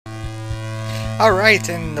Alright,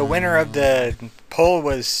 and the winner of the poll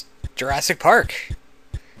was Jurassic Park.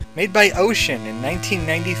 Made by Ocean in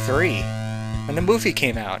 1993, when the movie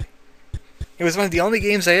came out. It was one of the only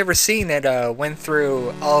games I ever seen that went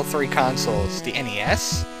through all three consoles. The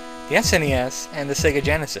NES, the SNES, and the Sega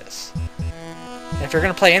Genesis. And if you're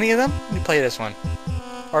going to play any of them, you play this one.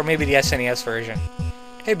 Or maybe the SNES version.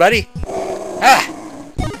 Hey buddy! Ah!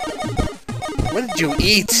 What did you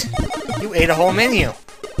eat? You ate a whole menu!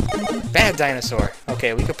 Bad dinosaur.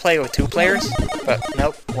 Okay, we could play with 2 players, but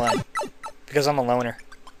nope, 1. Because I'm a loner.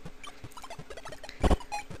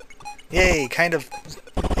 Yay, kind of...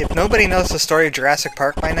 If nobody knows the story of Jurassic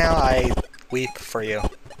Park by now, I weep for you.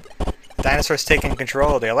 The dinosaur's taking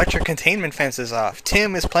control, the electric containment fence is off.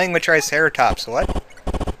 Tim is playing with Triceratops, what?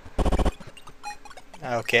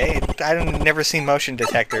 Okay, I've never seen motion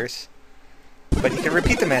detectors. But you can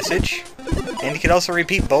repeat the message, and you can also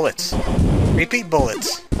repeat bullets. Repeat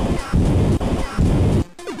bullets.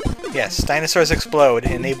 Yes, dinosaurs explode,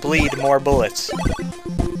 and they bleed more bullets.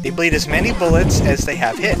 They bleed as many bullets as they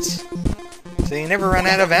have hits. So you never run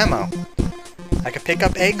out of ammo. I could pick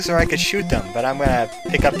up eggs or I could shoot them, but I'm gonna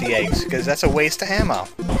pick up the eggs, because that's a waste of ammo.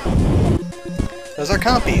 Those are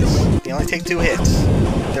compies. They only take 2 hits.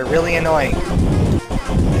 They're really annoying,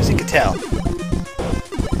 as you can tell.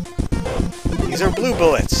 These are blue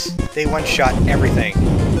bullets. They one-shot everything.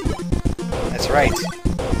 That's right.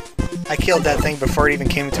 I killed that thing before it even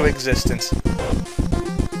came into existence.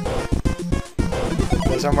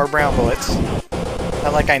 Those are more brown bullets.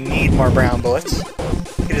 Not like I need more brown bullets.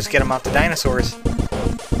 You can just get them off the dinosaurs.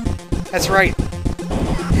 That's right.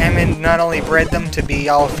 Hammond not only bred them to be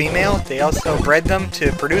all female, they also bred them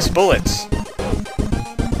to produce bullets.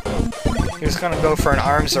 He was gonna go for an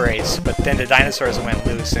arms race, but then the dinosaurs went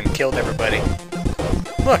loose and killed everybody.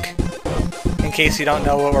 Look! In case you don't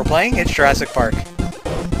know what we're playing, it's Jurassic Park.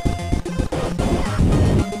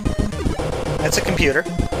 That's a computer.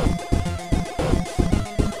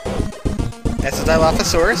 That's a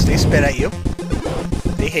Dilophosaurus. They spit at you.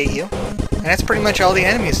 They hate you. And that's pretty much all the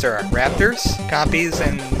enemies there are. Raptors, compies,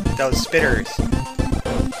 and those spitters.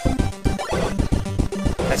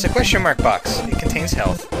 That's a question mark box. It contains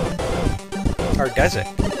health. Or does it?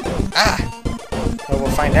 Ah! Well,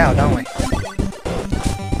 we'll find out, don't we?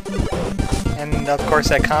 And of course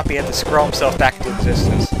that compy had to scroll himself back into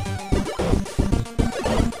existence.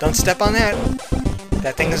 Don't step on that!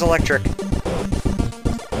 That thing is electric.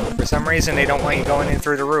 For some reason they don't want you going in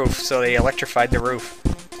through the roof, so they electrified the roof.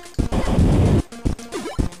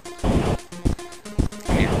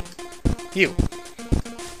 Come here. You!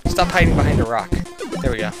 Stop hiding behind a rock.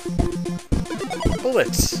 There we go.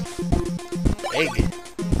 Bullets! Egg.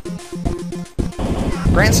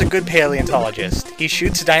 Grant's a good paleontologist. He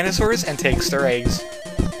shoots dinosaurs and takes their eggs.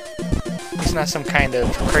 He's not some kind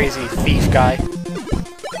of crazy thief guy.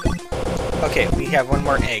 Okay, we have one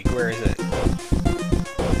more egg. Where is it?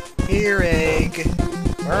 Here, egg.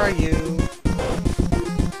 Where are you?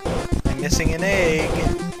 I'm missing an egg.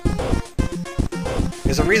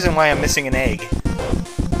 There's a reason why I'm missing an egg.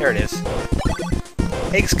 There it is.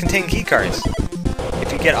 Eggs contain keycards.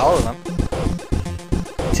 If you get all of them.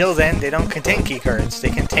 Until then, they don't contain keycards. They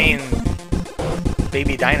contain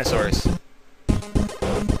baby dinosaurs.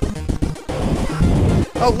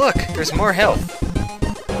 Oh look, there's more health.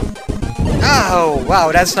 Oh,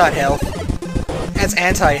 wow, that's not health. That's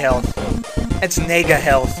anti-health. That's nega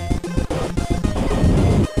health.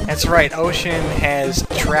 That's right, Ocean has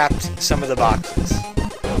trapped some of the boxes.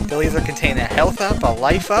 They'll either contain a health up, a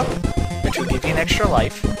life up, which will give you an extra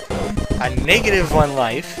life, a negative 1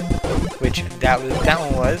 life, which that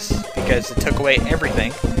one was, because it took away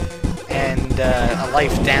everything, and a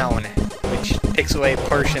life down, which takes away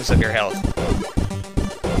portions of your health.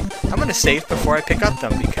 I'm gonna save before I pick up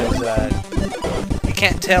them, because you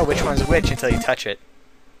can't tell which one's which until you touch it.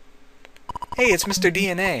 Hey, it's Mr.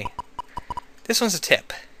 DNA. This one's a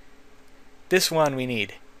tip. This one we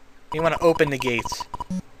need. We want to open the gates.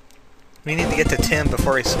 We need to get to Tim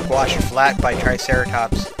before he's squashed flat by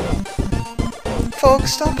Triceratops.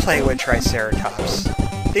 Folks, don't play with Triceratops.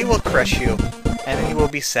 They will crush you, and then you will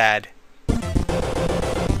be sad.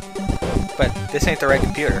 But this ain't the right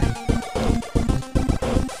computer.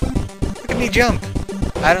 Look at me jump!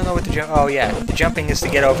 I don't know what the jump... Oh yeah, the jumping is to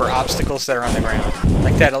get over obstacles that are on the ground.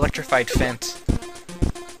 Like that electrified fence.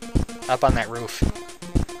 Up on that roof.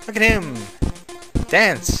 Look at him!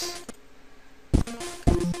 Dance!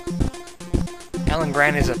 Alan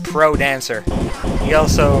Grant is a pro dancer. He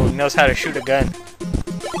also knows how to shoot a gun.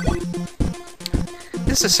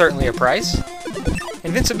 This is certainly a prize.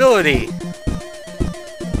 Invincibility!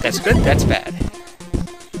 That's good, that's bad.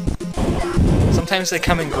 sometimes they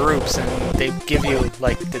come in groups and they give you,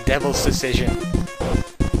 like, the devil's decision.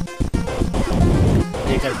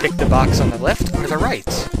 Are you gonna pick the box on the left or the right?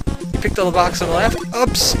 You picked the box on the left?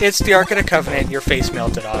 Oops! It's the Ark of the Covenant. Your face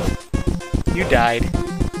melted off. You died.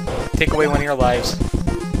 Take away one of your lives.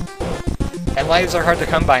 And lives are hard to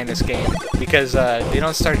come by in this game, because they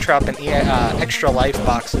don't start dropping extra life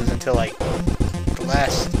boxes until, like, the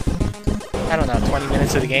last, I don't know, 20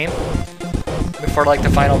 minutes of the game? Before, like, the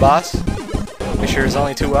final boss, which there's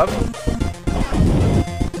only 2 of.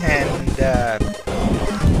 And,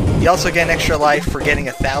 you also get an extra life for getting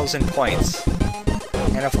 1,000 points.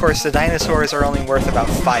 And, of course, the dinosaurs are only worth about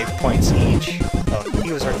 5 points each. Oh,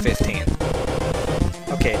 he was worth 15.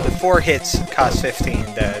 Okay, the 4 hits cost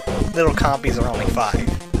 15, the little compies are only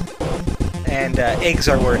 5. And eggs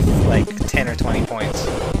are worth like 10 or 20 points.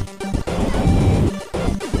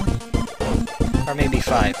 Or maybe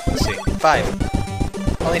 5, let's see.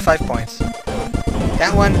 5. Only 5 points.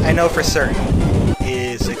 That one, I know for certain,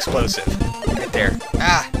 is explosive. Right there.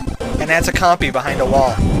 Ah! And that's a compy behind a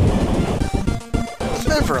wall.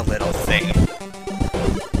 Clever little thing.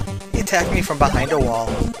 He attacked me from behind a wall.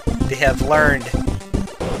 They have learned.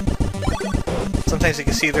 Sometimes you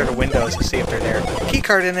can see through the windows to see if they're there.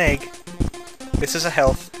 Keycard and egg. This is a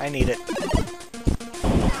health. I need it.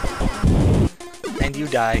 And you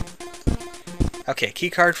die. Okay,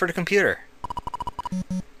 keycard for the computer.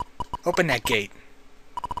 Open that gate.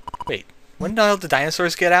 Wait, when did all the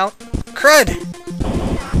dinosaurs get out? Crud!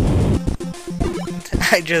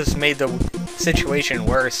 I just made the situation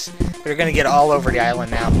worse. They're gonna get all over the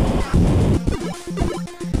island now.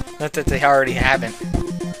 Not that they already haven't.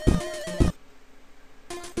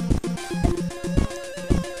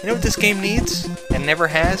 You know what this game needs, and never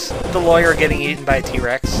has? The lawyer getting eaten by a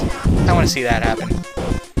T-Rex. I want to see that happen.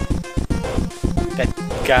 That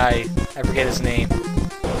guy, I forget his name.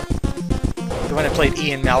 The one that played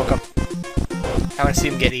Ian Malcolm. I want to see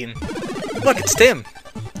him get eaten. Look, it's Tim!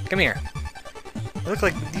 Come here. You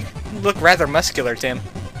look rather muscular, Tim.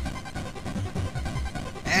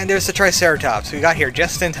 And there's the Triceratops. We got here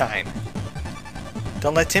just in time.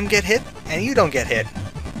 Don't let Tim get hit, and you don't get hit.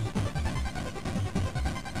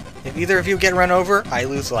 If either of you get run over, I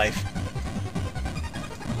lose life.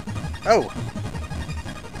 Oh!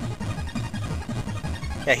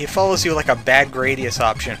 Yeah, he follows you like a bad Gradius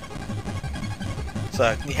option.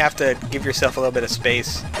 So you have to give yourself a little bit of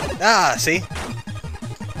space. Ah, see?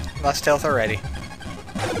 Lost health already.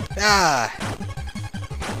 Ah!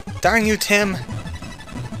 Darn you, Tim!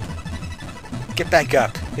 Get back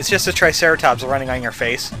up. It's just a Triceratops running on your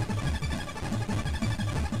face.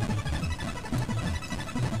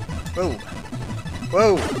 Whoa.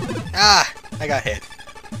 Whoa! Ah! I got hit.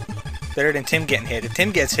 Better than Tim getting hit. If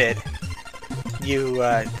Tim gets hit, you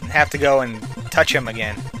have to go and touch him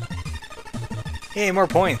again. Yay, more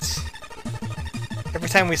points. Every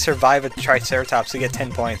time we survive a Triceratops, we get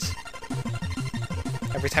 10 points.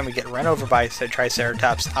 Every time we get run over by a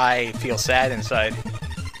Triceratops, I feel sad inside.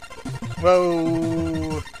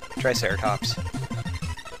 Whoa! Triceratops.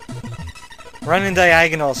 Run in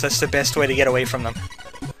diagonals, that's the best way to get away from them.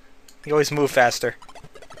 You always move faster.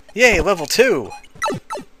 Yay, level 2!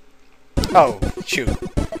 Oh, shoot.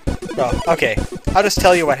 Well, okay. I'll just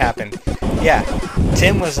tell you what happened. Yeah,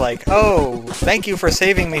 Tim was like, oh, thank you for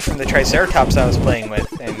saving me from the Triceratops I was playing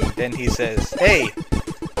with. And then he says, hey,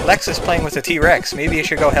 Lex is playing with a T-Rex. Maybe you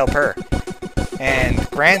should go help her. And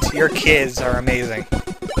Grant, your kids are amazing.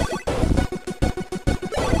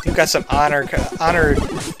 You've got some honor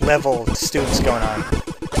level students going on.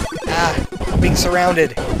 Ah, I'm being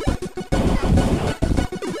surrounded.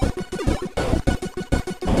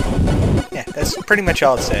 Yeah, that's pretty much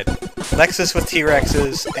all it said. Lexus with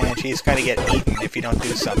T-Rexes, and she's going to get eaten if you don't do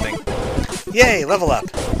something. Yay, level up!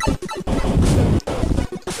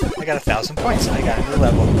 I got 1,000 points. I got a new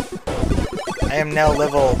level. I am now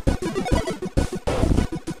level...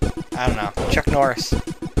 I don't know. Chuck Norris.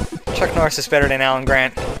 Chuck Norris is better than Alan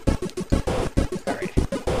Grant. Alright.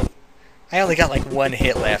 I only got like 1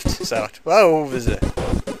 hit left, so... Whoa! There's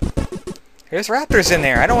raptors in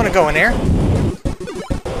there. I don't want to go in there.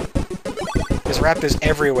 There's raptors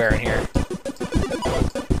everywhere in here.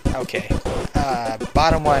 Okay.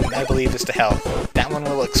 Bottom one, I believe, is the health. That one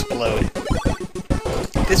will explode.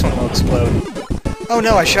 This one will explode. Oh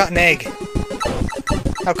no, I shot an egg!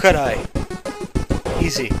 How could I?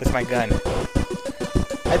 Easy, with my gun.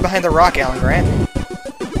 Hide behind the rock, Alan Grant.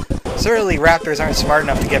 Certainly raptors aren't smart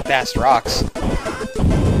enough to get past rocks.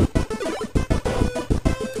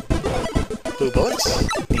 Blue bullets?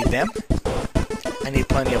 Need them? I need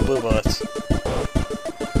plenty of blue bullets.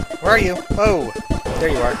 Where are you? Oh, there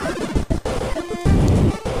you are.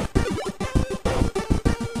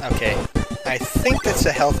 Okay. I think that's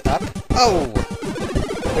a health up. Oh!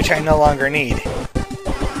 Which I no longer need.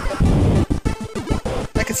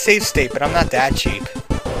 I could save state, but I'm not that cheap.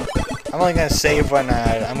 I'm only gonna save when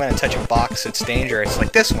I'm gonna touch a box that's dangerous,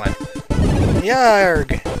 like this one.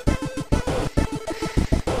 Yarg!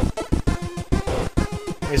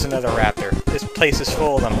 Here's another raptor. This place is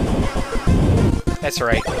full of them. That's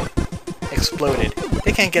right. Exploded.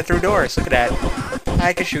 They can't get through doors. Look at that.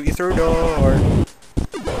 I can shoot you through a door.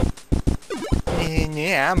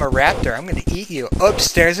 Yeah, I'm a raptor. I'm gonna eat you.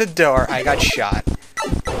 Oops, there's a door. I got shot.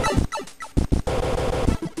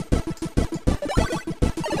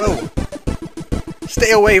 Whoa.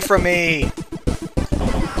 Stay away from me!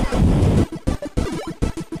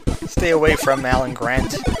 Stay away from Alan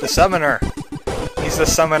Grant, the summoner. He's the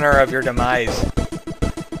summoner of your demise.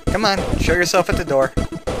 Come on, show yourself at the door.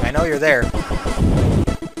 I know you're there.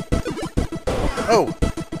 Oh!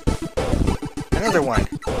 Another one.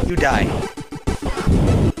 You die.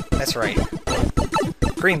 That's right.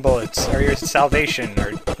 Green bullets are your salvation,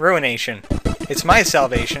 or ruination. It's my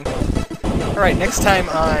salvation. Alright, next time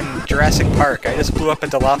on Jurassic Park, I just blew up a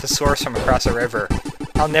Dilophosaurus from across a river.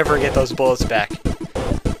 I'll never get those bullets back.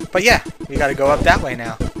 But yeah, we gotta go up that way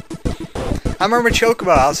now. I'm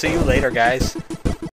Chocobo. I'll see you later, guys.